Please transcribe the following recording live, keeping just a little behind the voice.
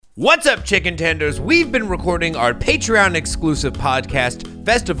What's up, chicken tenders? We've been recording our Patreon exclusive podcast,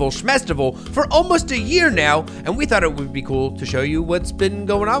 Shmestival, for almost a year now, and we thought it would be cool to show you what's been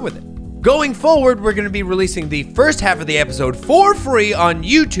going on with it. Going forward, we're going to be releasing the first half of the episode for free on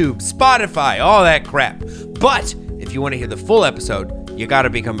YouTube, Spotify, all that crap. But if you want to hear the full episode, you got to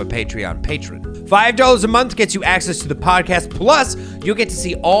become a Patreon patron. $5 a month gets you access to the podcast, plus you'll get to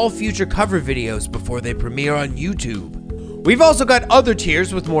see all future cover videos before they premiere on YouTube. We've also got other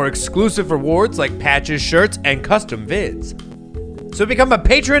tiers with more exclusive rewards like patches, shirts, and custom vids. So become a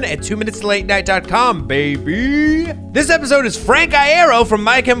patron at 2minuteslatennight.com, baby. This episode is Frank Iero from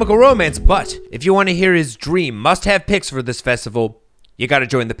My Chemical Romance, but if you want to hear his dream must-have picks for this festival, you got to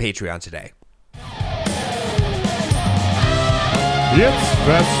join the Patreon today. It's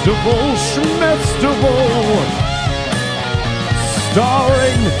Festival Shmestival,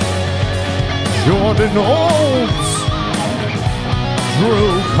 starring Jordan Olds,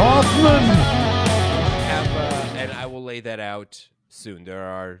 Drew Kaufman. And I will lay that out soon. There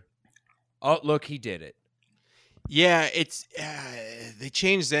are... Oh, look, he did it. Yeah, it's they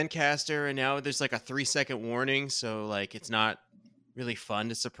changed Zencaster, and now there's like a 3-second warning, so like it's not really fun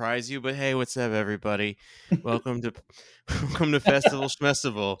to surprise you. But hey, what's up, everybody? Welcome to Festival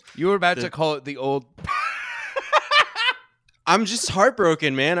Shmestival. You were about to call it the old... I'm just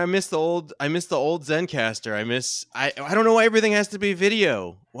heartbroken, man. I miss the old Zencaster. I don't know why everything has to be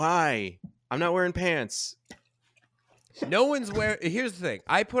video. Why? I'm not wearing pants. No one's wearing... Here's the thing.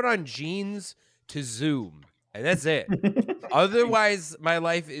 I put on jeans to Zoom, and that's it. Otherwise, my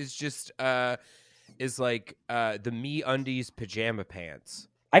life is just is like the Me Undies pajama pants.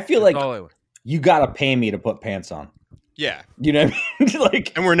 I feel that's like you gotta pay me to put pants on. Yeah, you know what I mean?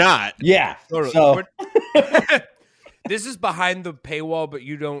 Like, and we're not. Yeah. Totally. So this is behind the paywall, but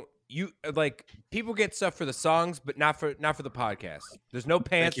you like people get stuff for the songs, but not for the podcast. There's no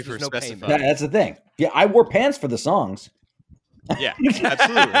pants. There's no payment. That's the thing. Yeah, I wore pants for the songs. Yeah,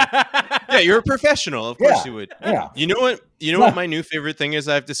 absolutely. Yeah, you're a professional. Of course you would. Yeah. You know what? You know what my new favorite thing is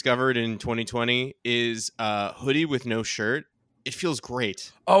I've discovered in 2020 is hoodie with no shirt. It feels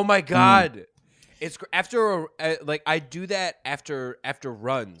great. Oh my God. It's after I do that after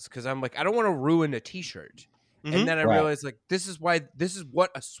runs because I'm like I don't want to ruin a t-shirt. Mm-hmm. And then I realized like this is what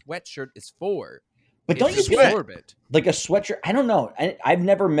a sweatshirt is for. But don't you feel like a sweatshirt? I don't know. I've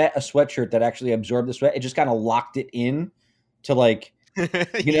never met a sweatshirt that actually absorbed the sweat. It just kind of locked it in to like,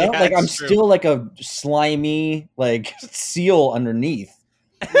 you know, like I'm still like a slimy like seal underneath.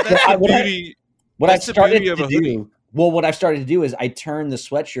 Well, that's the beauty. What I've started to do is I turn the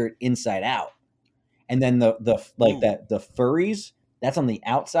sweatshirt inside out, and then the furries that's on the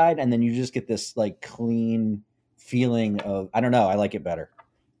outside, and then you just get this like clean feeling of I don't know. I like it better.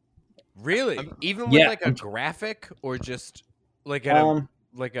 Really? Even with like a graphic or just like an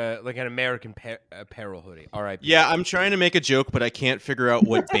American apparel hoodie. All right. Yeah, I'm trying to make a joke, but I can't figure out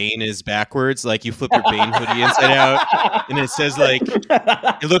what Bane is backwards. Like you flip your Bane hoodie inside out, and it says like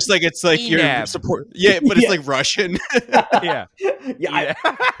it looks like it's like your support. Yeah, but it's like Russian. Yeah.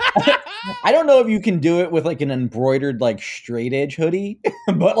 I don't know if you can do it with like an embroidered like straight edge hoodie,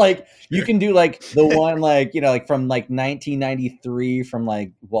 but like you can do like the one like you know like from like 1993 from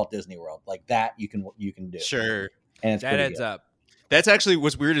like Walt Disney World like that you can do. Sure, and it's that adds up. That's actually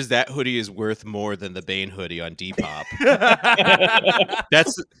what's weird is that hoodie is worth more than the Bane hoodie on Depop.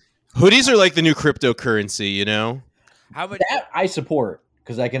 Hoodies are like the new cryptocurrency, you know? How much that I support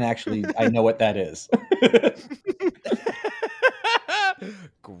because I know what that is.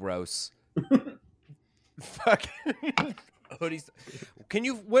 Gross. Fuck hoodies.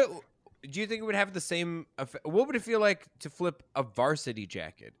 What do you think it would have the same effect? What would it feel like to flip a varsity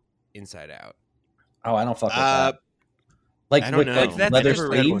jacket inside out? Oh, I don't fuck with that. Like, I don't know. Like leather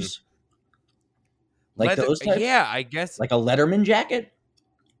sleeves? Like those types? Yeah, I guess. Like a Letterman jacket?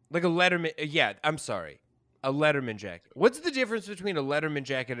 Like a Letterman. Yeah, I'm sorry. A Letterman jacket. What's the difference between a Letterman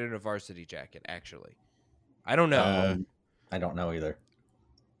jacket and a varsity jacket, actually? I don't know. I don't know either.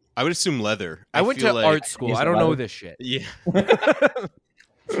 I would assume leather. I went to art school. I don't know this shit. Yeah.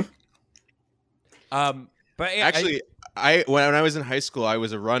 But actually... when I was in high school, I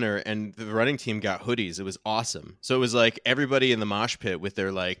was a runner, and the running team got hoodies. It was awesome. So it was like everybody in the mosh pit with their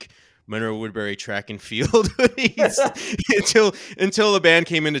like Monroe Woodbury track and field hoodies until the band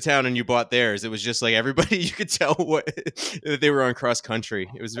came into town and you bought theirs. It was just like everybody you could tell they were on cross country.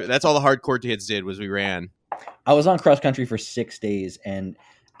 That's all the hardcore kids did was we ran. I was on cross country for 6 days, and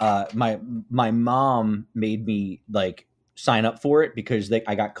my mom made me like sign up for it because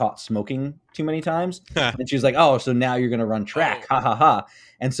I got caught smoking too many times. And she was like, oh, so now you're going to run track. Ha ha ha.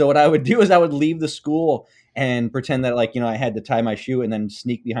 And so what I would do is I would leave the school and pretend that like, I had to tie my shoe and then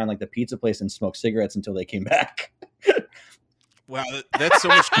sneak behind like the pizza place and smoke cigarettes until they came back. Wow, that's so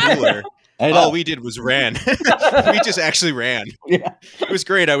much cooler. All we did was ran. We just actually ran. Yeah. It was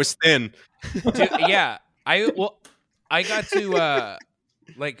great. I was thin. Dude, yeah. I got to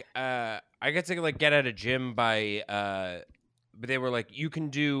get at a gym by but they were like, you can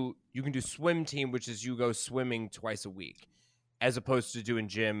do swim team, which is you go swimming twice a week, as opposed to doing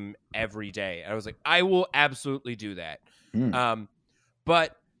gym every day. And I was like, I will absolutely do that.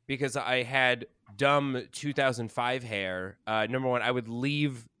 But because I had dumb 2005 hair, number one, I would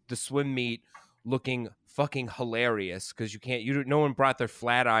leave the swim meet looking fucking hilarious because no one brought their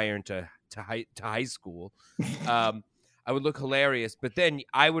flat iron to high school. I would look hilarious, but then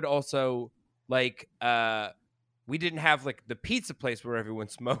I would also like we didn't have like the pizza place where everyone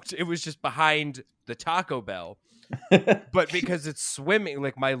smoked. It was just behind the Taco Bell. But because it's swimming,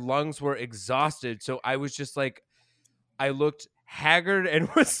 like my lungs were exhausted, so I was just like, I looked haggard and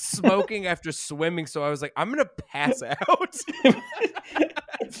was smoking after swimming. So I was like, I'm gonna pass out.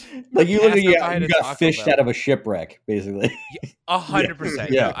 Like you got fished out of a shipwreck, basically. 100%.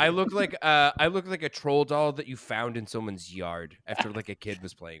 Yeah. I looked like a troll doll that you found in someone's yard after like a kid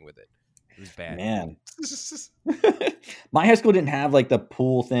was playing with it. It was bad. Man. My high school didn't have like the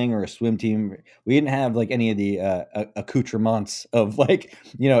pool thing or a swim team. We didn't have like any of the accoutrements of like,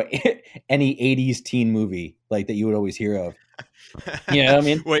 any 80s teen movie like that you would always hear of. You know what I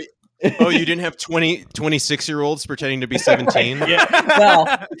mean? Wait. Oh, you didn't have 26-year-olds pretending to be 17?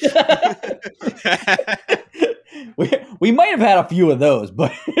 Yeah. Well, we might have had a few of those,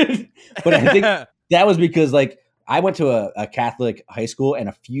 but I think that was because like I went to a Catholic high school, and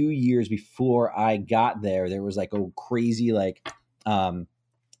a few years before I got there was like a crazy like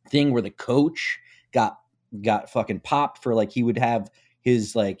thing where the coach got fucking popped for like he would have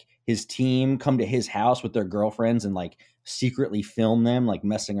his team come to his house with their girlfriends and like secretly film them like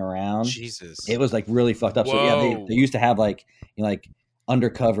messing around. Jesus, it was like really fucked up. Whoa. So yeah, they used to have like like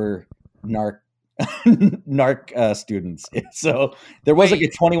undercover narc students. So there was like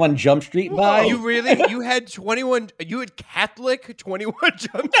a 21 Jump Street vibe. You had 21? You had Catholic 21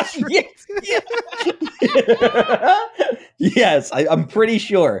 Jump Street? Yes, I'm pretty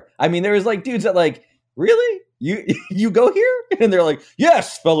sure. I mean, there was like dudes that like, really? You go here? And they're like,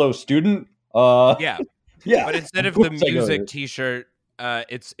 yes, fellow student. Yeah. Yeah. But instead of the music T-shirt,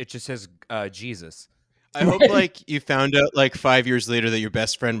 it just says Jesus. I hope like you found out like 5 years later that your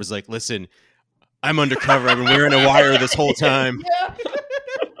best friend was like, listen, I'm undercover. I've been wearing a wire this whole time. Yeah.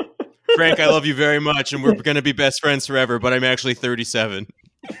 Frank, I love you very much, and we're going to be best friends forever, but I'm actually 37.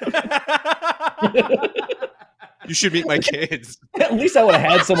 You should meet my kids. At least I would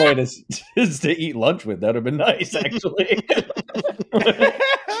have had somebody to eat lunch with. That would have been nice, actually.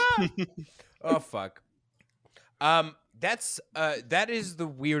 Oh, fuck. That is the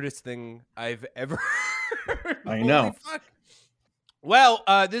weirdest thing I've ever heard. I know. Holy fuck. Well,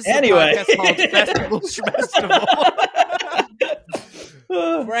 this is anyway. a podcast called Festival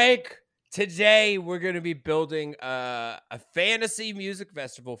Shmestival. Frank, today we're going to be building a fantasy music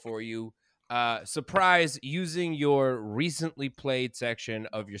festival for you. Surprise, using your recently played section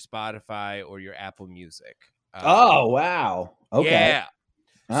of your Spotify or your Apple Music. Oh, wow. Okay. Yeah.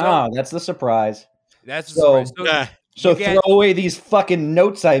 That's the surprise. That's the surprise. So throw away these fucking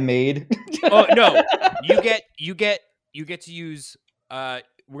notes I made. Oh no, you get to use. We're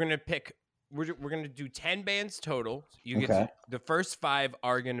gonna do 10 bands total. You get the first 5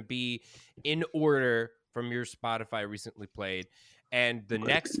 are gonna be in order from your Spotify recently played, and the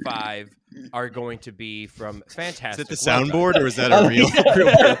next 5 are going to be from Fantastic. Is it the soundboard or is that a real?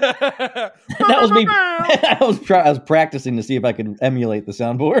 That was me. I was practicing to see if I could emulate the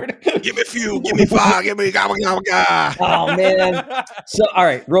soundboard. Give me fuel, give me fire, give me gaga. Oh man! So all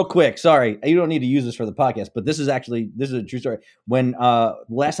right, real quick. Sorry, you don't need to use this for the podcast, but this is a true story. When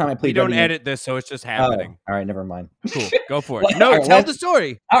last time I played, we don't edit this, so it's just happening. All right, never mind. Cool, go for it. No, tell the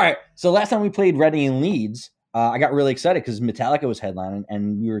story. All right, so last time we played Reading and Leeds. I got really excited because Metallica was headlining,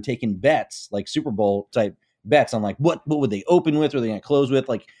 and we were taking bets, like Super Bowl type bets on like what would they open with, or are they going to close with,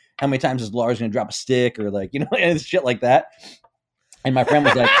 like how many times is Lars going to drop a stick, or like and shit like that. And my friend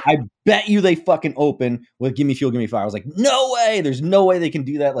was like, "I bet you they fucking open with Give Me Fuel, Give Me Fire." I was like, "No way! There's no way they can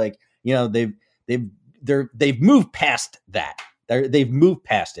do that." Like they've moved past that. They've moved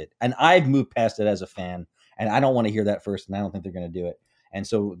past it, and I've moved past it as a fan, and I don't want to hear that first, and I don't think they're going to do it. And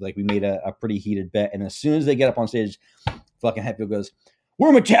so, like, we made a pretty heated bet. And as soon as they get up on stage, fucking Hetfield goes,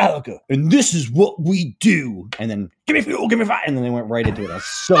 "We're Metallica, and this is what we do." And then, "Give me fuel, give me fire." And then they went right into it. I was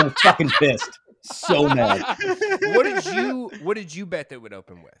so fucking pissed. So mad. What did you bet that would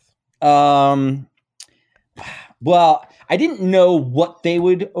open with? Well, I didn't know what they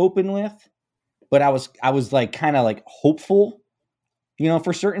would open with, but I was like kind of like hopeful,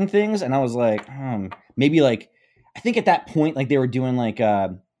 for certain things, and I was like, maybe like I think at that point like they were doing like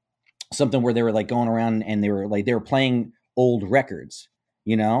something where they were like going around and they were playing old records,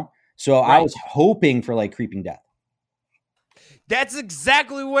 So I was hoping for like Creeping Death. That's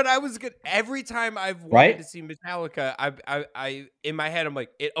exactly what I was gonna. Every time I've wanted to see Metallica, I in my head I'm like,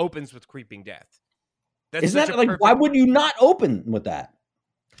 it opens with Creeping Death. Isn't that like perfect... why would you not open with that?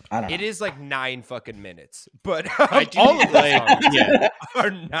 I don't know. It is like 9 fucking minutes, but I do all of like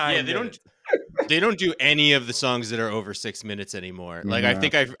are 9. Yeah, they don't do any of the songs that are over 6 minutes anymore. Like I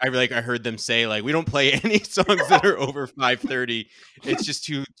think I heard them say like we don't play any songs that are over 5:30. It's just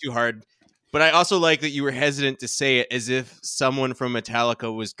too hard. But I also like that you were hesitant to say it as if someone from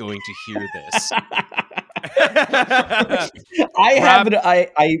Metallica was going to hear this.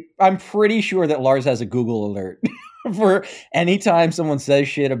 I'm pretty sure that Lars has a Google alert for anytime someone says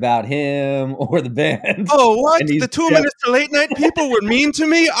shit about him or the band. Oh, what? The 2 minutes to late night people were mean to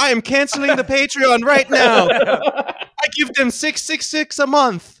me? I am canceling the Patreon right now. I give them $666 a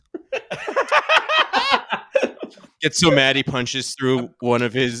month. Gets so mad he punches through one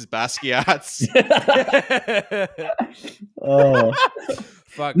of his Basquiats. Oh,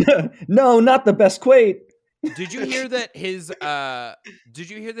 fuck! No, not the Besquate. Did you hear that his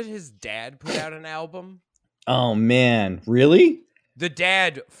dad put out an album? Oh man, really? The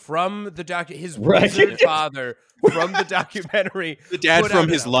dad from the his wizard father from the documentary. The dad from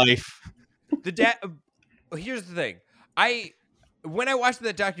his life. The dad. Here's the thing. When I watched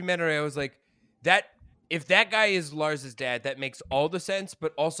that documentary, I was like, that. If that guy is Lars's dad, that makes all the sense.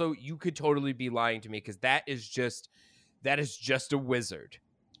 But also, you could totally be lying to me because that is just a wizard.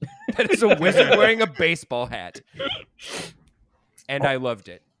 That is a wizard wearing a baseball hat, and I loved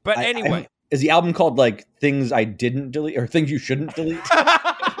it. But anyway, is the album called like "Things I Didn't Delete" or "Things You Shouldn't Delete"?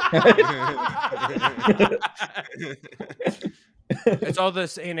 It's all the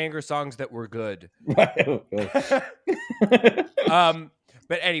Saint Anger songs that were good.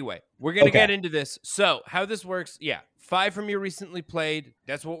 But anyway, we're going to get into this. So how this works, 5 from your recently played.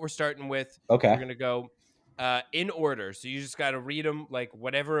 That's what we're starting with. Okay. We're going to go in order. So you just got to read them like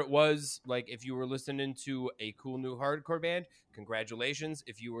whatever it was. Like if you were listening to a cool new hardcore band, congratulations.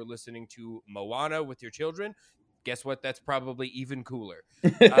 If you were listening to Moana with your children, guess what? That's probably even cooler.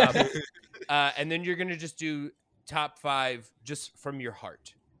 And then you're going to just do top 5 just from your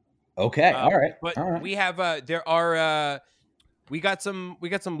heart. Okay. All right. But we have we got some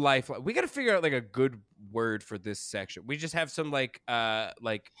life. We got to figure out like a good word for this section. We just have some like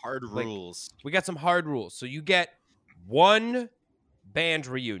hard rules. We got some hard rules. So you get one band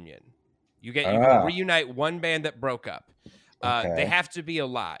reunion. You can reunite one band that broke up. They have to be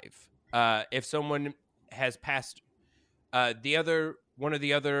alive. If someone has passed, one of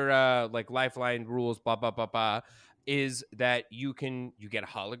the other like lifeline rules, blah blah blah blah, is that you get a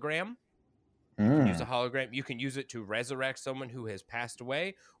hologram. You can use a hologram. You can use it to resurrect someone who has passed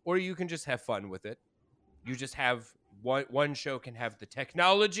away, or you can just have fun with it. You just have one show can have the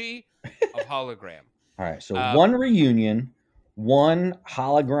technology of hologram. All right, so one reunion, one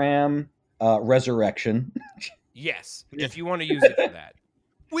hologram resurrection. Yes, if you want to use it for that.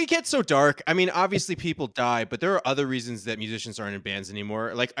 We get so dark. I mean, obviously people die, but there are other reasons that musicians aren't in bands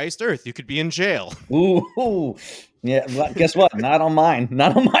anymore. Like Iced Earth, you could be in jail. Ooh. Yeah, well, guess what? Not on mine.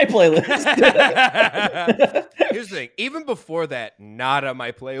 Not on my playlist. Here's the thing. Even before that, not on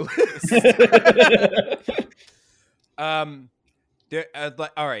my playlist. All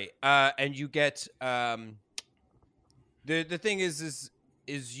right. And you get the thing is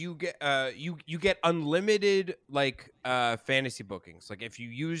you get unlimited like fantasy bookings. Like if you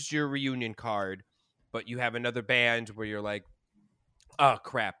use your reunion card, but you have another band where you're like, oh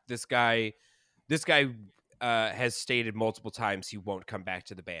crap, this guy has stated multiple times he won't come back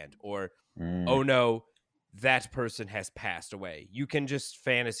to the band, or oh no, that person has passed away. You can just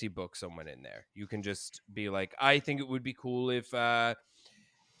fantasy book someone in there. You can just be like, I think it would be cool if like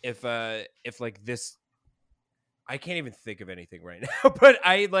this. I can't even think of anything right now, but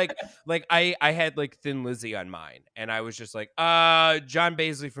I I had like Thin Lizzy on mine, and I was just like, John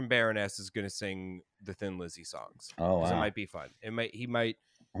Baisley from Baroness is gonna sing the Thin Lizzy songs. Oh, wow. It might be fun. He might.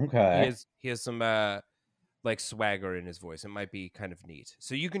 Okay. He has some like swagger in his voice. It might be kind of neat.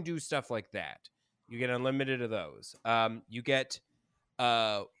 So you can do stuff like that. You get unlimited of those. You can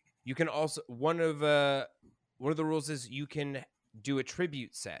also one of the rules is you can do a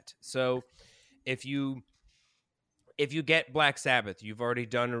tribute set. So if you get Black Sabbath, you've already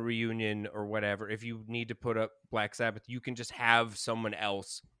done a reunion or whatever. If you need to put up Black Sabbath, you can just have someone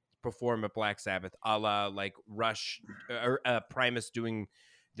else perform at Black Sabbath, a la like Rush or Primus doing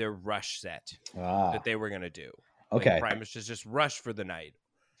their Rush set that they were gonna do. Okay, like Primus is just Rush for the night.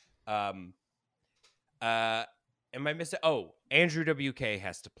 Am I missing? Oh, Andrew WK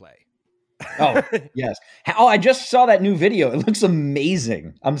has to play. Oh, yes. Oh, I just saw that new video. It looks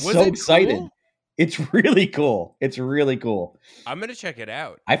amazing. I'm so excited. Cool? It's really cool. It's really cool. I'm going to check it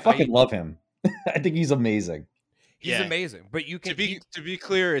out. I fucking love him. I think he's amazing. He's amazing. But you can to be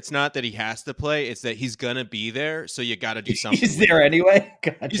clear, it's not that he has to play, it's that he's going to be there, so you got to do something. He's there anyway.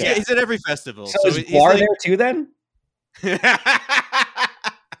 He's at every festival. So is Bar there too then?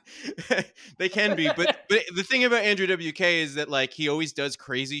 They can be, but the thing about Andrew WK is that like he always does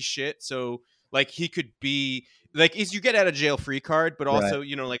crazy shit. So like he could be like you get out of jail free card, but also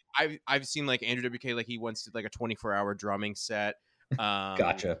you know like I've seen like Andrew WK like he once did like a 24-hour drumming set.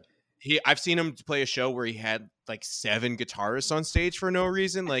 Gotcha. I've seen him play a show where he had like 7 guitarists on stage for no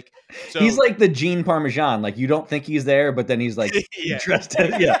reason. Like so he's like the Gene Parmesan. Like you don't think he's there, but then he's like dressed.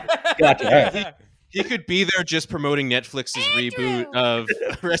 Gotcha. All right. He could be there just promoting Netflix's reboot of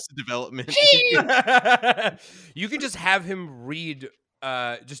Arrested Development. You could just have him read,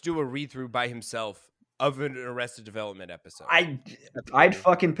 just do a read through by himself of an Arrested Development episode.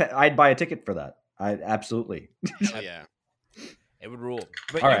 I'd buy a ticket for that. I'd absolutely. Yeah, it would rule.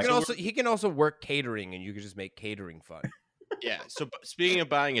 But he can also work catering, and you could just make catering fun. Yeah. So speaking of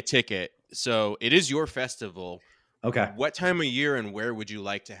buying a ticket, so it is your festival. Okay. What time of year and where would you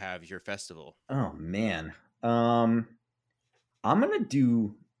like to have your festival? Oh man. I'm going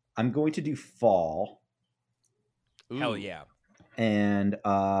to do fall. Ooh. Hell yeah. And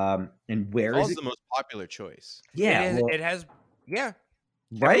where Fall's is it? the most popular choice. Yeah. It has right.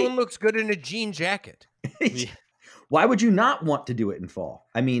 Everyone looks good in a jean jacket. Why would you not want to do it in fall?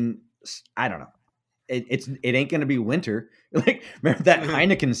 I mean, I don't know. It ain't going to be winter. Like, remember that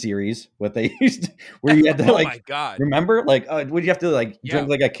Heineken series? What they used to, where you had to like, oh my God. Remember? Like, would you have to like drink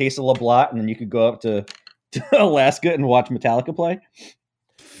like a case of LeBlanc and then you could go up to Alaska and watch Metallica play?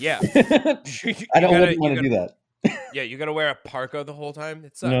 Yeah. I don't want to do that. Yeah, you got to wear a parka the whole time.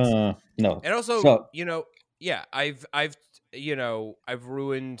 It sucks. No. And also, I've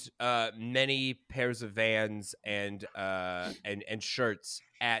ruined many pairs of Vans and shirts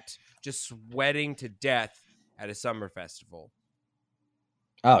at just sweating to death at a summer festival.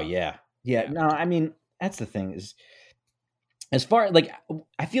 Oh yeah. No, I mean that's the thing is, as far like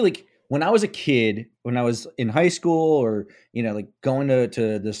I feel like when I was a kid, when I was in high school or like going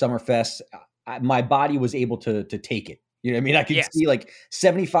to the summer fest, my body was able to take it. You know what I mean? I could see like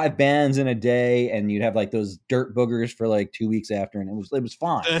 75 bands in a day, and you'd have like those dirt boogers for like 2 weeks after, and it was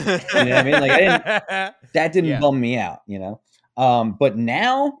fine. You know what I mean? Like that didn't bum me out, But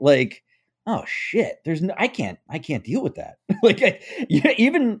now, like, oh shit, I can't deal with that. Like,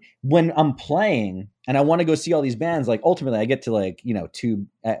 even when I'm playing and I want to go see all these bands, like ultimately I get to like 2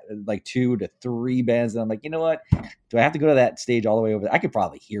 to 3 bands, and I'm like, you know what? Do I have to go to that stage all the way over there? I could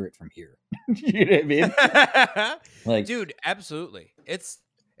probably hear it from here. You know what I mean? Like, dude, absolutely. It's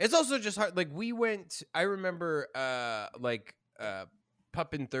also just hard. Like we went. I remember,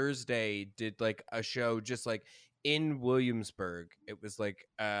 Puppin' Thursday did like a show just like in Williamsburg. It was like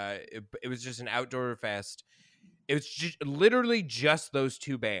it was just an outdoor fest. It was literally just those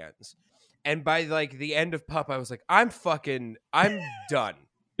 2 bands. And by like the end of Pup, I was like, I'm done.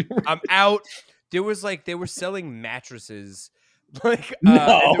 I'm out. There was like they were selling mattresses. Like and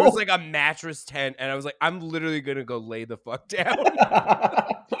there was like a mattress tent, and I was like, I'm literally gonna go lay the fuck down.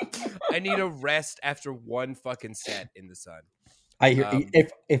 I need a rest after one fucking set in the sun. I hear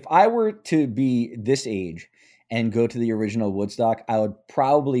if I were to be this age and go to the original Woodstock, I would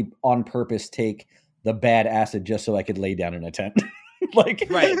probably on purpose take the bad acid just so I could lay down in a tent. Like,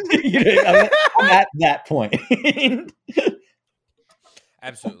 right. I'm at that point.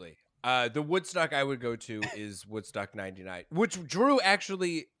 Absolutely. The Woodstock I would go to is Woodstock 99, which Drew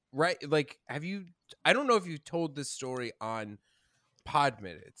actually, right? Like, I don't know if you told this story on Pod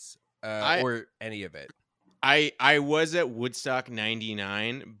Minutes or any of it. I was at Woodstock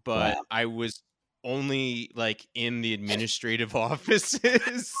 99, but wow. I was only like in the administrative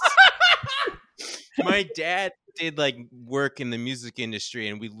offices. My dad did like work in the music industry,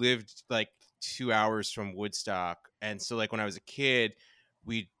 and we lived like 2 hours from Woodstock. And so like when I was a kid,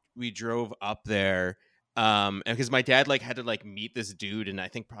 we drove up there because my dad like had to like meet this dude and I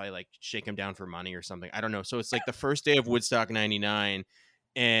think probably like shake him down for money or something. I don't know. So it's like the first day of Woodstock 99,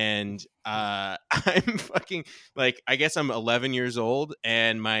 and I'm fucking like, I guess I'm 11 years old,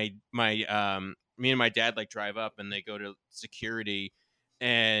 and me and my dad like drive up, and they go to security,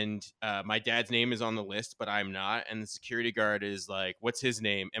 and my dad's name is on the list, but I'm not. And the security guard is like, "What's his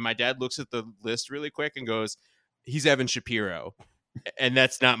name?" And my dad looks at the list really quick and goes, "He's Evan Shapiro," and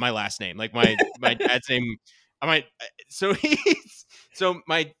that's not my last name. Like my dad's name. So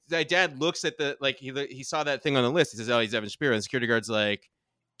my dad looks at the like he saw that thing on the list. He says, "Oh, he's Evan Shapiro." And the security guard's like,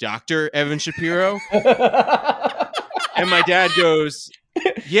 "Dr. Evan Shapiro?" And my dad goes,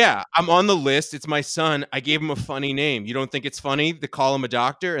 "Yeah, I'm on the list. It's my son. I gave him a funny name. You don't think it's funny to call him a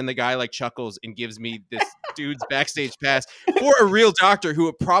doctor?" And the guy like chuckles and gives me this dude's backstage pass for a real doctor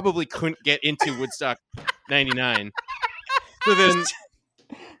who probably couldn't get into Woodstock 99. So then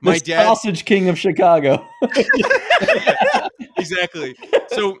my dad, sausage king of Chicago. Yeah, exactly.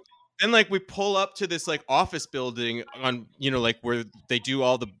 So then like we pull up to this like office building on, like where they do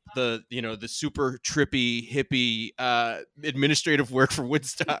all the super trippy hippie administrative work for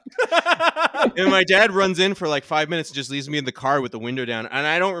Woodstock. And my dad runs in for like 5 minutes and just leaves me in the car with the window down. And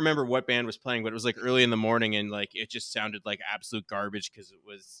I don't remember what band was playing, but it was like early in the morning and like it just sounded like absolute garbage because it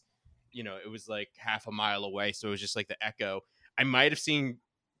was, it was like half a mile away. So it was just like the echo. I might have seen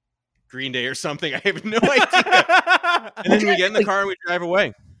Green Day or something. I have no idea. And then we get in the car and we drive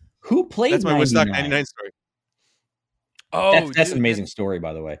away. Who played? That's my Woodstock 99 story. Oh, that's an amazing story,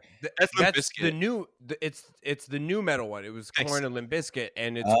 by the way. That's the new. It's the new metal one. It was Korn and Limp Bizkit,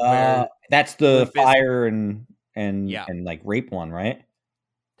 and it's where that's the fire and like rape one, right?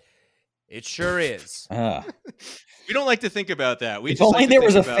 It sure is. We don't like to think about that. If only there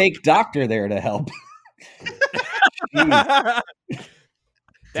was a fake doctor there to help.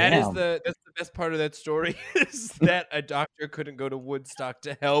 That's the best part of that story is that a doctor couldn't go to Woodstock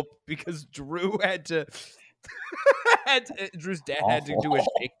to help because Drew had to. Drew's dad had to do a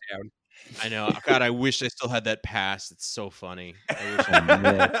shakedown. I know. God, I wish I still had that pass. It's so funny. I wish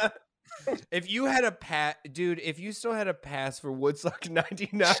I did. If you had a pass, dude, if you still had a pass for Woodstock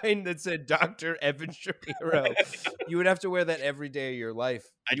 99 that said Dr. Evan Shapiro, you would have to wear that every day of your life.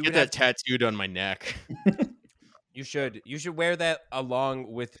 I'd get that tattooed on my neck. You should wear that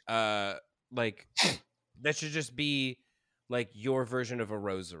along with like that should just be like your version of a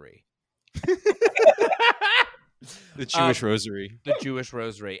rosary. The Jewish rosary. The Jewish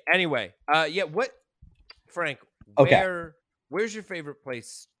rosary. Anyway, Frank, where's your favorite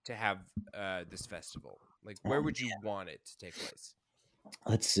place to have this festival? Like where would you want it to take place?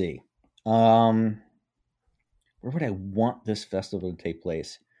 Let's see. Where would I want this festival to take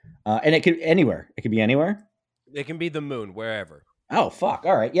place? And it could anywhere. It could be anywhere. It can be the moon, wherever. Oh, fuck.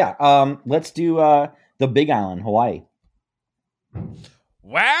 All right. Yeah. Let's do the Big Island, Hawaii.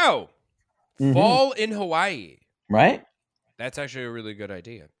 Wow. Mm-hmm. Fall in Hawaii. Right? That's actually a really good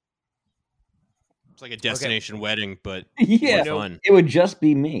idea. It's like a destination wedding, but more fun. It would just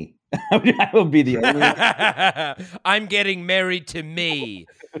be me. I would be the only I'm getting married to me.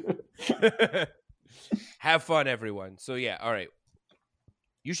 Have fun, everyone. So, yeah. All right.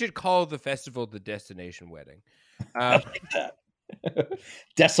 You should call the festival the destination wedding. I like that.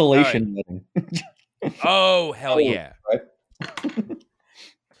 Desolation wedding. Oh, hell yeah. Right?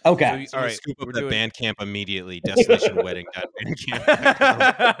 Okay. So all right. Scoop up that Bandcamp immediately. Destination wedding.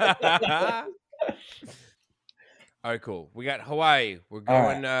 All right, cool. We got Hawaii. We're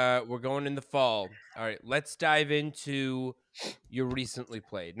going. We're going in the fall. All right. Let's dive into your recently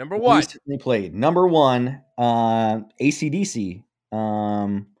played number one. Recently played number one. AC/DC.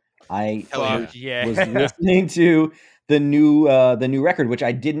 I was listening to the new record, which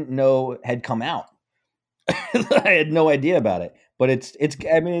I didn't know had come out. I had no idea about it, but it's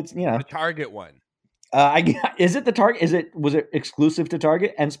the Target one. Is it the Target? Was it exclusive to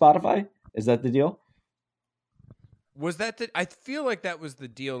Target and Spotify? Is that the deal? Was that I feel like that was the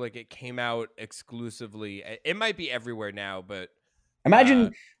deal. Like it came out exclusively. It might be everywhere now, but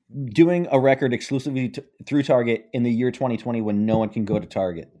imagine doing a record exclusively through Target in the year 2020 when no one can go to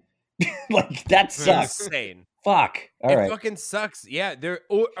Target. Like that sucks. Insane. Fuck. All right. It fucking sucks. Yeah.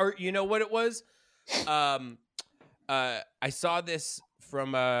 Or you know what it was? I saw this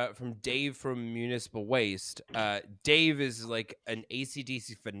from Dave from Municipal Waste. Dave is like an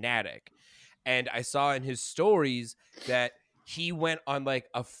AC/DC fanatic, and I saw in his stories that he went on like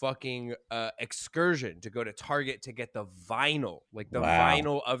a fucking excursion to go to Target to get the vinyl. Like the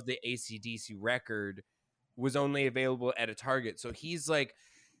vinyl of the AC/DC record was only available at a Target. So he's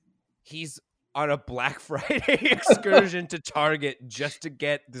on a Black Friday excursion to Target just to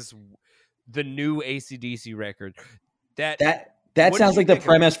get the new AC/DC record. That sounds like the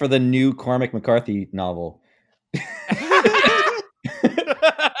premise for the new Cormac McCarthy novel.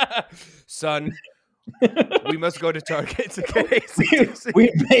 Son, we must go to Target to get AC/DC.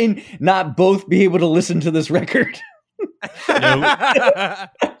 We may not both be able to listen to this record.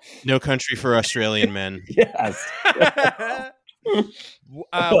 No Country for Australian Men. Yes.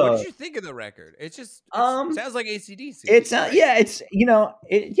 What did you think of the record? It sounds like AC/DC. It's yeah,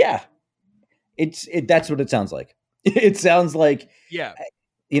 it's that's what it sounds like. It sounds like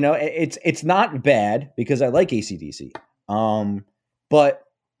it's not bad because I like AC/DC. But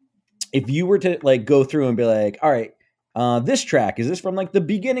if you were to like go through and be like, all right, this track, is this from like the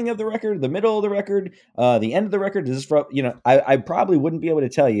beginning of the record, the middle of the record, the end of the record? Is this from, I probably wouldn't be able to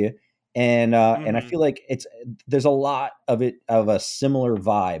tell you. And and I feel like there's a lot of it of a similar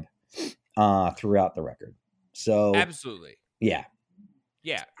vibe throughout the record. So absolutely. Yeah.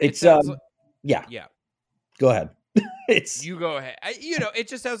 It's yeah. Go ahead. You go ahead. It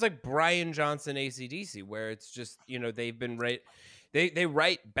just sounds like Brian Johnson AC/DC, where it's just, they've been they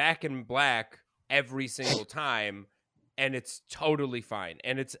write Back in Black every single time, and it's totally fine.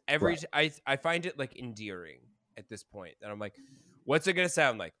 And it's I find it like endearing at this point. And I'm like, what's it gonna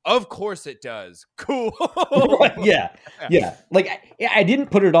sound like? Of course it does. Cool. Yeah. Like I didn't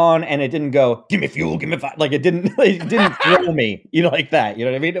put it on and it didn't go, give me fuel, give me fire. Like it didn't throw me, like that. You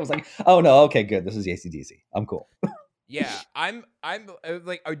know what I mean? It was like, oh no, okay, good. This is AC/DC. I'm cool. Yeah, I'm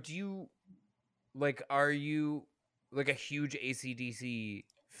like, are you like a huge AC/DC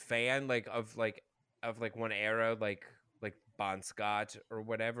fan, like of one era, like Bon Scott or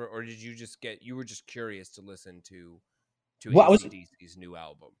whatever, or did you were just curious to listen to AC/DC's new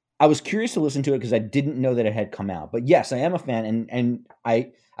album? I was curious to listen to it because I didn't know that it had come out. But yes, I am a fan, and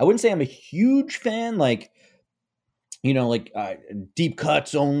I wouldn't say I'm a huge fan, like deep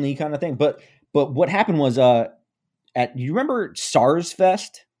cuts only kind of thing. But what happened was you remember SARS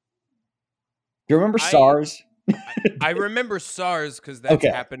Fest? Do you remember SARS? I remember SARS because that's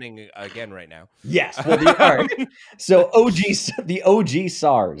happening again right now. Yes. Well, all right. So the OG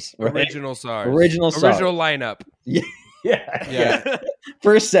SARS, right? Original SARS, original lineup. Yeah.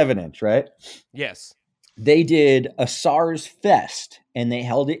 First 7-inch, right? Yes. They did a SARS Fest and they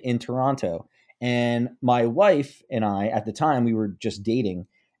held it in Toronto. And my wife and I, at the time, we were just dating,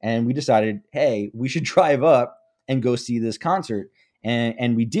 and we decided, hey, we should drive up and go see this concert.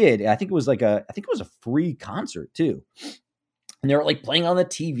 And we did. I think it was a free concert too. And they were like playing on the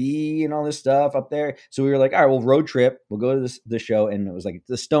TV and all this stuff up there. So we were like, all right, we'll road trip. We'll go to this show. And it was like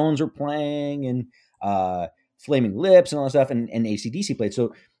the Stones were playing and Flaming Lips and all that stuff. And AC/DC played.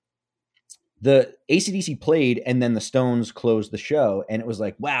 So the AC/DC played and then the Stones closed the show. And it was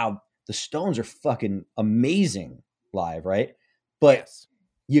like, wow, the Stones are fucking amazing live, right? But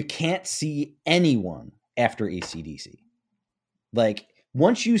you can't see anyone after AC/DC. Like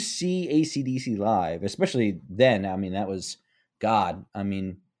once you see AC/DC live, especially then, I mean, that was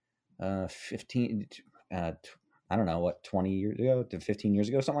 15, I don't know what, 20 years ago to 15 years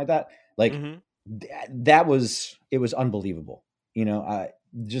ago, something like that. Like it was unbelievable.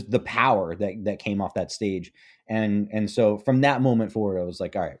 Just the power that came off that stage. And so from that moment forward, I was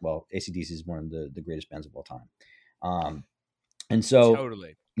like, all right, well, AC/DC is one of the greatest bands of all time. And so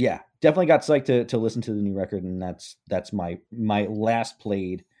totally. Yeah, definitely got psyched to listen to the new record, and that's my last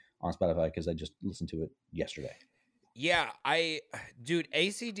played on Spotify because I just listened to it yesterday. Yeah,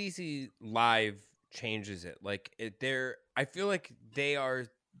 AC/DC live changes it. Like I feel like they are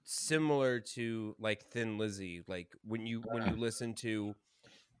similar to like Thin Lizzy. Like when you listen to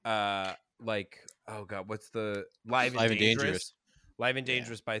like, oh god, what's the Live and Dangerous? Live and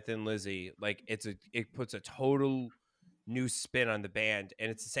Dangerous by Thin Lizzy. Like it puts a total new spin on the band,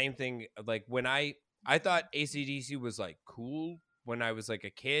 and it's the same thing. Like when I thought AC/DC was like cool when I was like a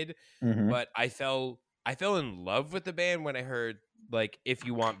kid, but I fell in love with the band when I heard like If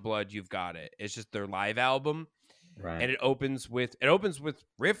You Want Blood, You've Got It. It's just their live album, right? And it opens with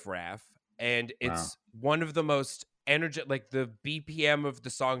Riff Raff, and it's one of the most energetic. Like the BPM of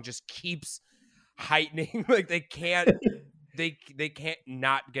the song just keeps heightening. Like they can't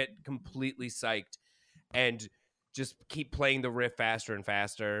not get completely psyched and just keep playing the riff faster and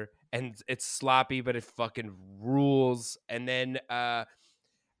faster, and it's sloppy, but it fucking rules. And then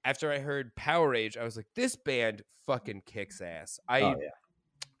after I heard Power Age, I was like, this band fucking kicks ass.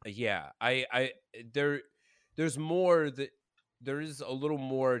 There's more there is a little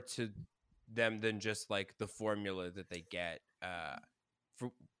more to them than just like the formula that they get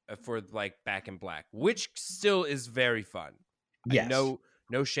for like Back in Black, which still is very fun. Yes. No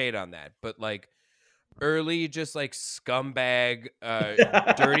shade on that, but like early, just like scumbag,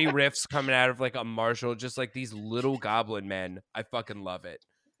 dirty riffs coming out of like a Marshall, just like these little goblin men. I fucking love it.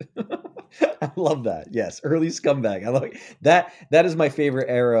 I love that. Yes, early scumbag. I like that. That is my favorite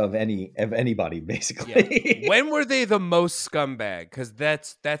era of anybody, basically. Yeah. When were they the most scumbag? Because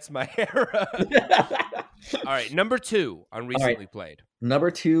that's my era. All right, number 2 on recently played.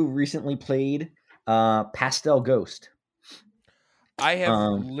 Number 2 recently played, Pastel Ghost. I have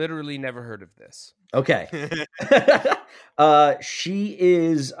literally never heard of this. Okay. She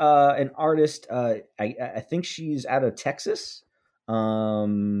is an artist. I think she's out of Texas,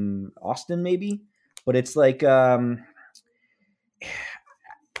 Austin maybe, but it's like I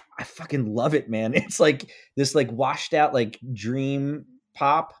fucking love it, man. It's like this like washed out like dream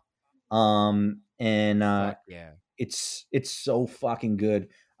pop, and yeah, it's so fucking good.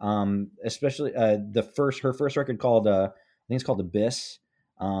 Especially her first record called I think it's called Abyss.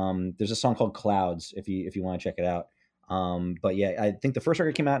 There's a song called Clouds if you want to check it out. But yeah, I think the first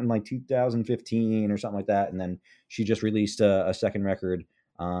record came out in like 2015 or something like that, and then she just released a second record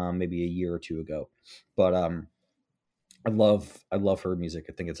maybe a year or two ago. But I love her music.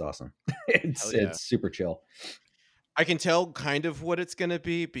 I think it's awesome. It's super chill. I can tell kind of what it's gonna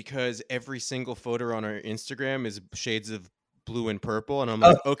be because every single photo on our Instagram is shades of blue and purple, and I'm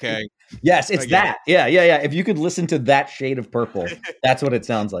like, okay, yes, it's that. Yeah. If you could listen to that shade of purple, that's what it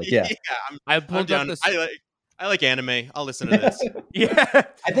sounds like. Yeah, I pulled down this. I like anime. I'll listen to this. Yeah,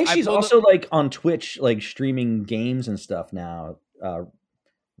 I think she's also like on Twitch, like streaming games and stuff now.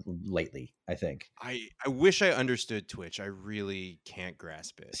 Lately, I think. I wish I understood Twitch. I really can't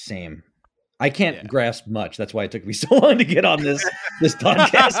grasp it. Same. I can't grasp much. That's why it took me so long to get on this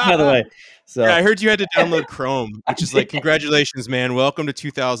podcast, by the way. So yeah, I heard you had to download Chrome, which is like, congratulations, man. Welcome to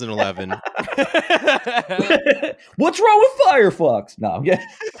 2011. What's wrong with Firefox? No, I'm kidding.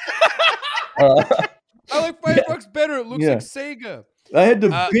 I like Firefox better. It looks like Sega. I had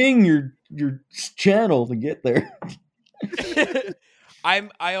to ping your channel to get there.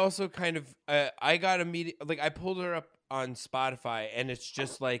 I also kind of I got like I pulled her up on Spotify and it's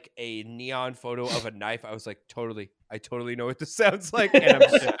just like a neon photo of a knife. I was like, I totally know what this sounds like, and I'm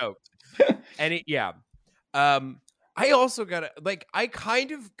stoked. And I also got I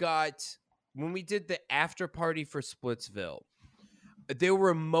kind of got when we did the after party for Splitsville. There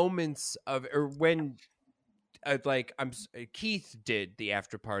were moments of when Keith did the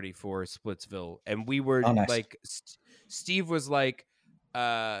after party for Splitsville, and we were like Steve was like.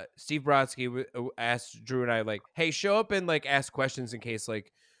 Steve Brodsky asked Drew and I like, hey, show up and like ask questions in case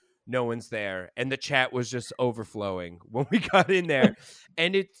like no one's there, and the chat was just overflowing when we got in there.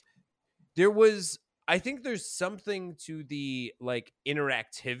 And I think there's something to the like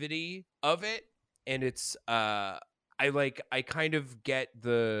interactivity of it, and it's I kind of get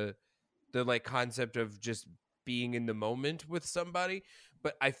the like concept of just being in the moment with somebody,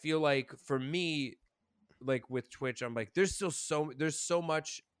 but I feel like for me, like with Twitch, I'm like, there's so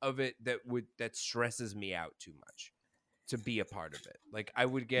much of it that stresses me out too much to be a part of it. Like I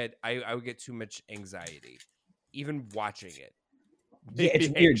would get too much anxiety even watching it. Yeah, it's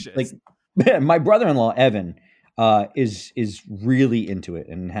weird. Like, man, my brother-in-law Evan is really into it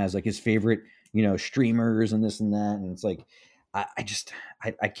and has like his favorite streamers and this and that, and it's like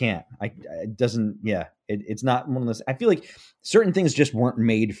I can't. It doesn't. Yeah, it's not one of those. I feel like certain things just weren't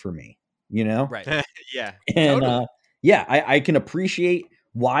made for me. Right? Yeah, and totally. I can appreciate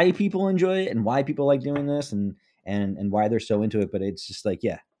why people enjoy it and why people like doing this and why they're so into it. But it's just like,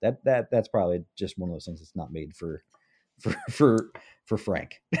 that's probably just one of those things that's not made for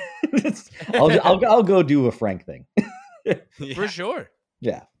Frank. I'll go do a Frank thing. For sure.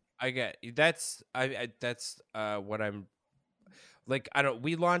 Yeah, I get that's that's what I'm like.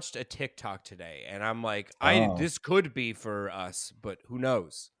 We launched a TikTok today, and I'm like, this could be for us, but who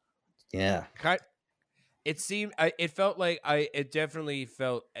knows? Yeah. It seemed, it felt like it definitely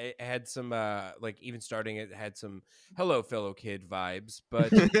felt, it had some, like even starting it had some hello fellow kid vibes,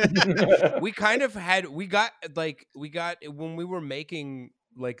 but we got when we were making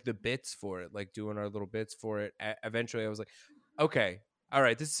like the bits for it, like doing our little bits for it, eventually I was like, okay, all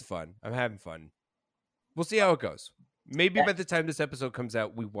right, this is fun. I'm having fun. We'll see how it goes. Maybe by the time this episode comes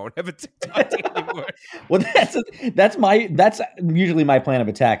out, we won't have a TikTok anymore. Well, that's usually my plan of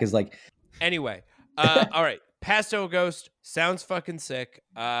attack is like. Anyway, all right. Pastel Ghost sounds fucking sick.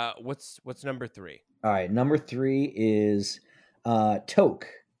 What's number 3? All right, number 3 is Toke,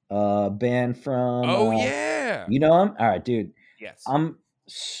 band from. Oh yeah, you know him? All right, dude. Yes, I'm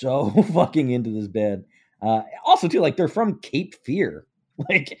so fucking into this band. Also, too, like they're from Cape Fear,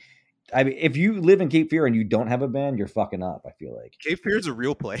 like. I mean, if you live in Cape Fear and you don't have a band, you're fucking up, I feel like. Cape Fear is a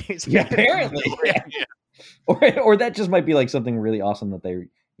real place. Yeah, apparently. Yeah. Or that just might be like something really awesome that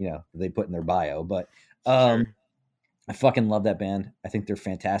they put in their bio. But sure. I fucking love that band. I think they're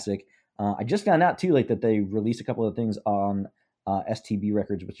fantastic. I just found out too, like that they released a couple of things on STB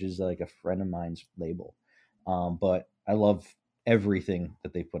Records, which is like a friend of mine's label. But I love everything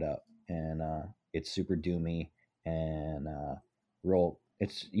that they put out, and it's super doomy and real.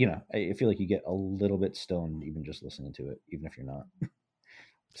 It's I feel like you get a little bit stoned even just listening to it, even if you're not.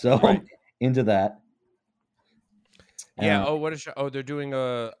 So Right. into that. Yeah. What a show! Oh, they're doing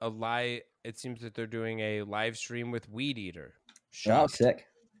a live. It seems that they're doing a live stream with Weed Eater. Oh, sick.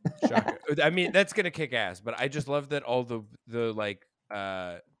 Shocker. I mean, that's gonna kick ass. But I just love that all the like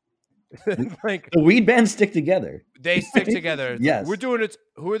like the weed bands stick together. They stick together. It's Yes. like, we're doing it.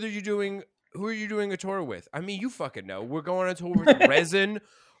 Who are you doing? Who are you doing a tour with? I mean, you fucking know. We're going on a tour with Resin,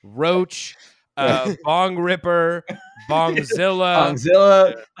 Roach, Bong Ripper,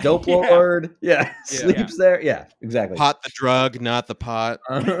 Bongzilla, Dope Lord. Yeah. Sleeps there. Yeah, exactly. Pot the drug, not the pot.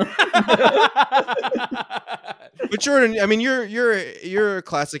 But Jordan, I mean, you're a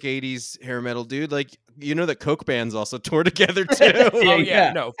classic '80s hair metal dude. Like, you know that Coke bands also tour together too. Oh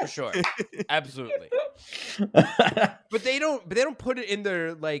yeah, no, for sure, absolutely. But they don't put it in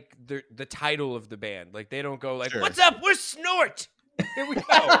their like the title of the band. Like they don't go like, "What's up? We're Snort." Here we go.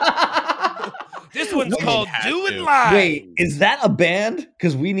 This one's called Doing Live. Wait, is that a band?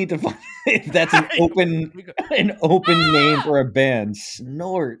 Because we need to find if that's an open name for a band.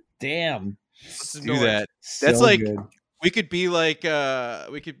 Snort. Damn. Let's do that. That's so like good. We could be like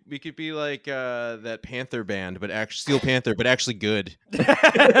we could be like that Panther band, but actually Steel Panther, but actually good.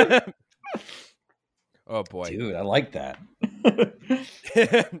 Oh boy, dude, I like that.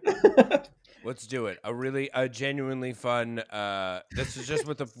 Let's do it. A genuinely fun. This is just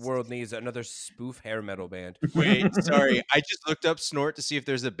what the world needs: another spoof hair metal band. Wait, sorry, I just looked up Snort to see if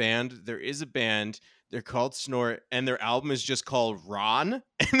there's a band. There is a band. They're called Snort, and their album is just called Ron.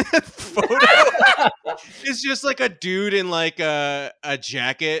 And the photo is just like a dude in like a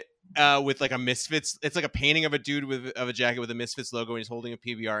jacket with like a Misfits. It's like a painting of a dude of a jacket with a Misfits logo, and he's holding a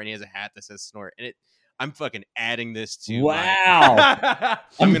PBR, and he has a hat that says Snort. And I'm fucking adding this to. Wow.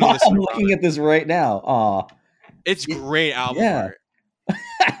 I'm looking at this right now. Aw. It's great album art.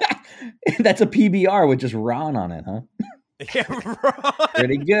 That's a PBR with just Ron on it, huh? Yeah, Ron.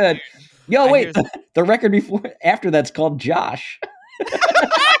 Pretty good. Yo, wait, the record after that's called Josh.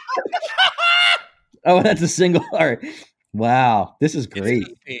 Oh, that's a single art. Wow, this is great.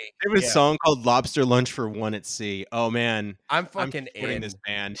 There was a song called Lobster Lunch for One at Sea. Oh man, I'm fucking in this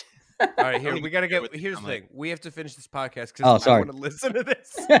band. All right, here we gotta get. Here's the thing: we have to finish this podcast because I want to listen to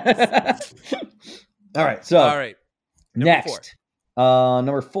this. All right, so next,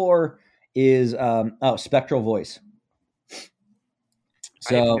 number 4 is Spectral Voice.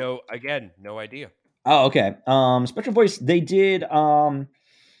 So I have no idea. Oh, okay. Spectral Voice. They did.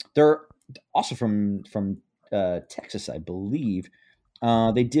 They're also from Texas, I believe.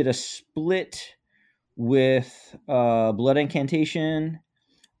 They did a split with Blood Incantation.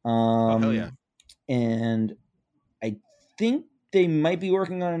 Oh hell yeah! And I think they might be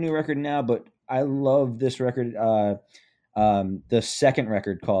working on a new record now. But I love this record. The second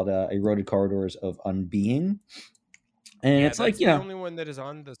record called "Eroded Corridors of Unbeing." And it's like, the only one that is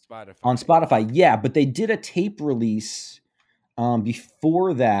on the Spotify. On Spotify, yeah, but they did a tape release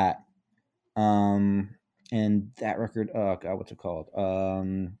before that. And that record, oh god, what's it called?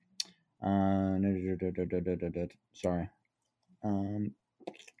 Sorry.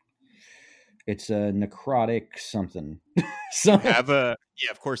 It's a necrotic something. So have a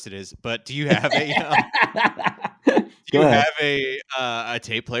of course it is. But do you have a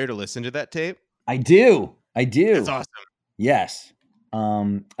tape player to listen to that tape? I do. That's awesome. Yes.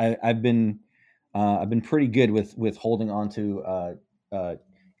 I've been pretty good with holding on to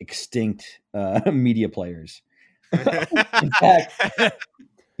extinct media players. In fact,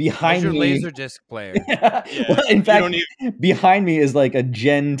 behind me, laser disc player. Well, in fact, behind me is like a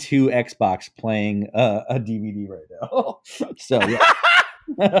Gen 2 Xbox playing a DVD right now. So yeah.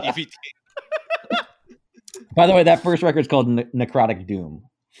 By the way, that first record is called Necrotic Doom.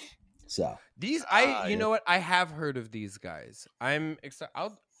 So these, you know what? I have heard of these guys. I'm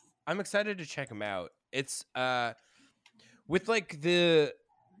excited to check them out. It's with the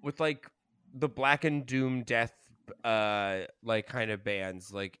Black and Doom Death like kind of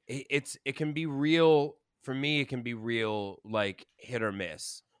bands. Like it can be real for me. It can be real like hit or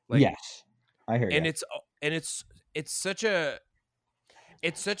miss. Like, yes, I hear. And it's such a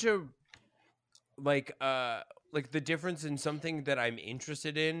like the difference in something that I'm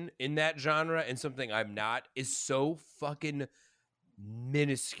interested in that genre and something I'm not is so fucking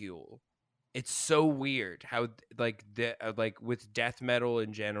minuscule. It's so weird how like with death metal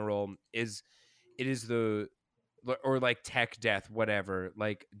in general or like tech death, whatever.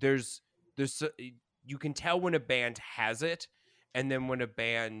 Like there's you can tell when a band has it, and then when a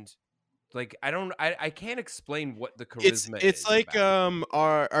band like I can't explain what the charisma is. It's like about.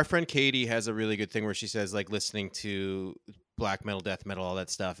 our friend Katie has a really good thing where she says like listening to black metal, death metal, all that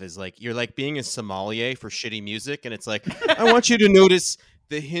stuff is like you're like being a sommelier for shitty music, and it's like I want you to notice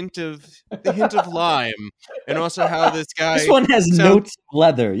the hint of lime, and also how this guy. This one has notes of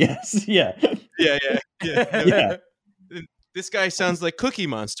leather. Yes, yeah. Yeah. This guy sounds like Cookie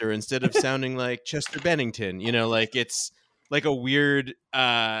Monster instead of sounding like Chester Bennington. You know, like it's like a weird.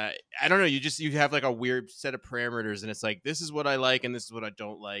 I don't know. You have like a weird set of parameters, and it's like this is what I like, and this is what I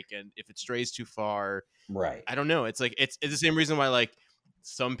don't like, and if it strays too far, right? I don't know. It's like it's the same reason why like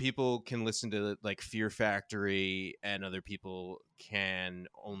some people can listen to like Fear Factory, and other people can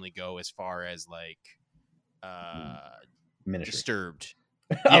only go as far as like Ministry. Disturbed,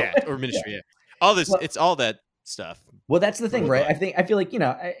 yeah, or Ministry. Yeah. All this, it's all that stuff. Well, that's the thing, right? I feel like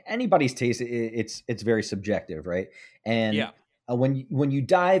anybody's taste, it's very subjective, right? And when you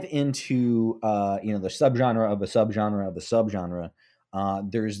dive into the subgenre of a subgenre of a subgenre,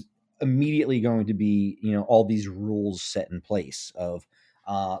 there's immediately going to be all these rules set in place of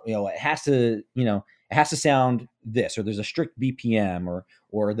it has to sound this, or there's a strict BPM,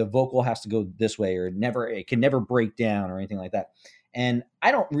 or the vocal has to go this way, or it can never break down or anything like that. And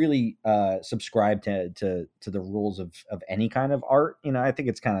I don't really subscribe to the rules of any kind of art. I think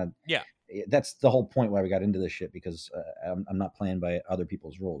it's kind of that's the whole point why we got into this shit, because I'm not playing by other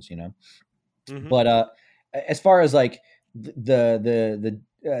people's rules, Mm-hmm. But as far as like the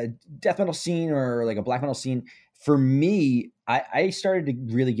death metal scene or like a black metal scene, for me, I started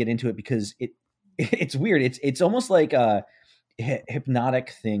to really get into it because it's weird. It's almost like a hypnotic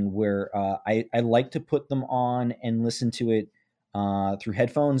thing where I like to put them on and listen to it through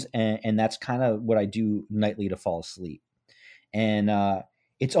headphones, and that's kind of what I do nightly to fall asleep. And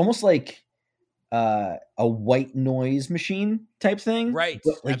it's almost like a white noise machine type thing, right?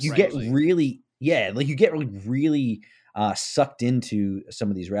 But like you get really, really sucked into some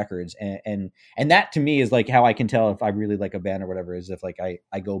of these records, and that to me is like how I can tell if I really like a band or whatever, is if like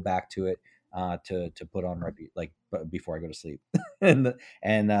I go back to it to put on repeat, like before I go to sleep. and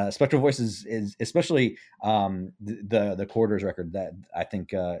Spectral Voice is especially the Quarters record that I think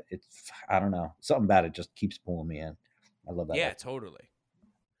it's, I don't know, something about it just keeps pulling me in. I love that. Yeah, record. totally.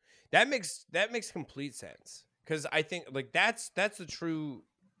 That makes complete sense, because I think like that's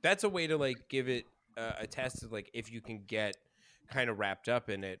a way to like give it a test of like if you can get kind of wrapped up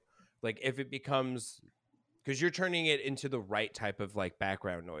in it, like if it becomes, because you're turning it into the right type of like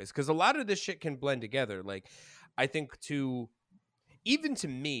background noise, because a lot of this shit can blend together. Like I think even to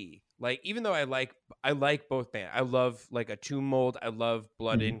me, like even though I like both bands, I love like a Tomb Mold, I love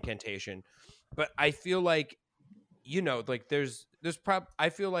Blood Incantation, but I feel like like I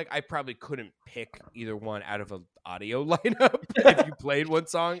feel like I probably couldn't pick either one out of an audio lineup. If you played one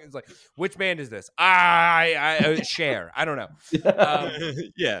song, it's like, which band is this? I Share. I don't know.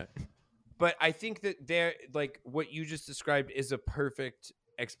 Yeah. But I think that they're like what you just described is a perfect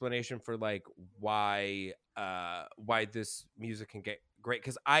explanation for like why this music can get great.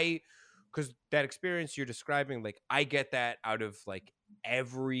 Because that experience you're describing, like I get that out of like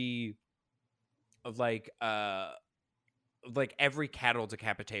every cattle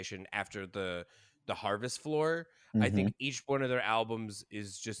decapitation after the Harvest Floor. I think each one of their albums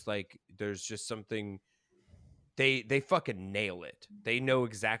is just like there's just something. They fucking nail it. They know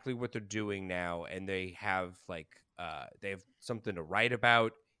exactly what they're doing now, and they have something to write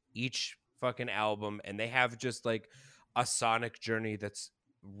about each fucking album, and they have just like a sonic journey that's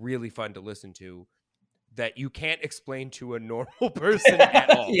really fun to listen to that you can't explain to a normal person at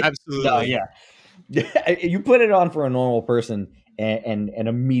all. Yeah. Absolutely. No, yeah. You put it on for a normal person, and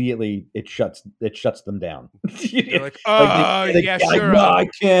immediately it shuts them down. They're like, oh, yeah, sure. Like, no, I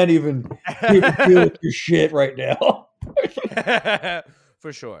can't even deal with your shit right now.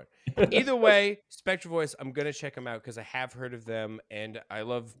 For sure. Either way, Spectral Voice, I'm gonna check them out because I have heard of them, and I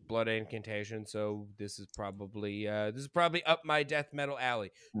love Blood Incantation. So this is probably up my death metal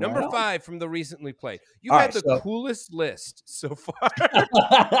alley. Number 5 from the recently played. You've had the coolest list so far.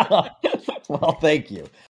 Well, thank you.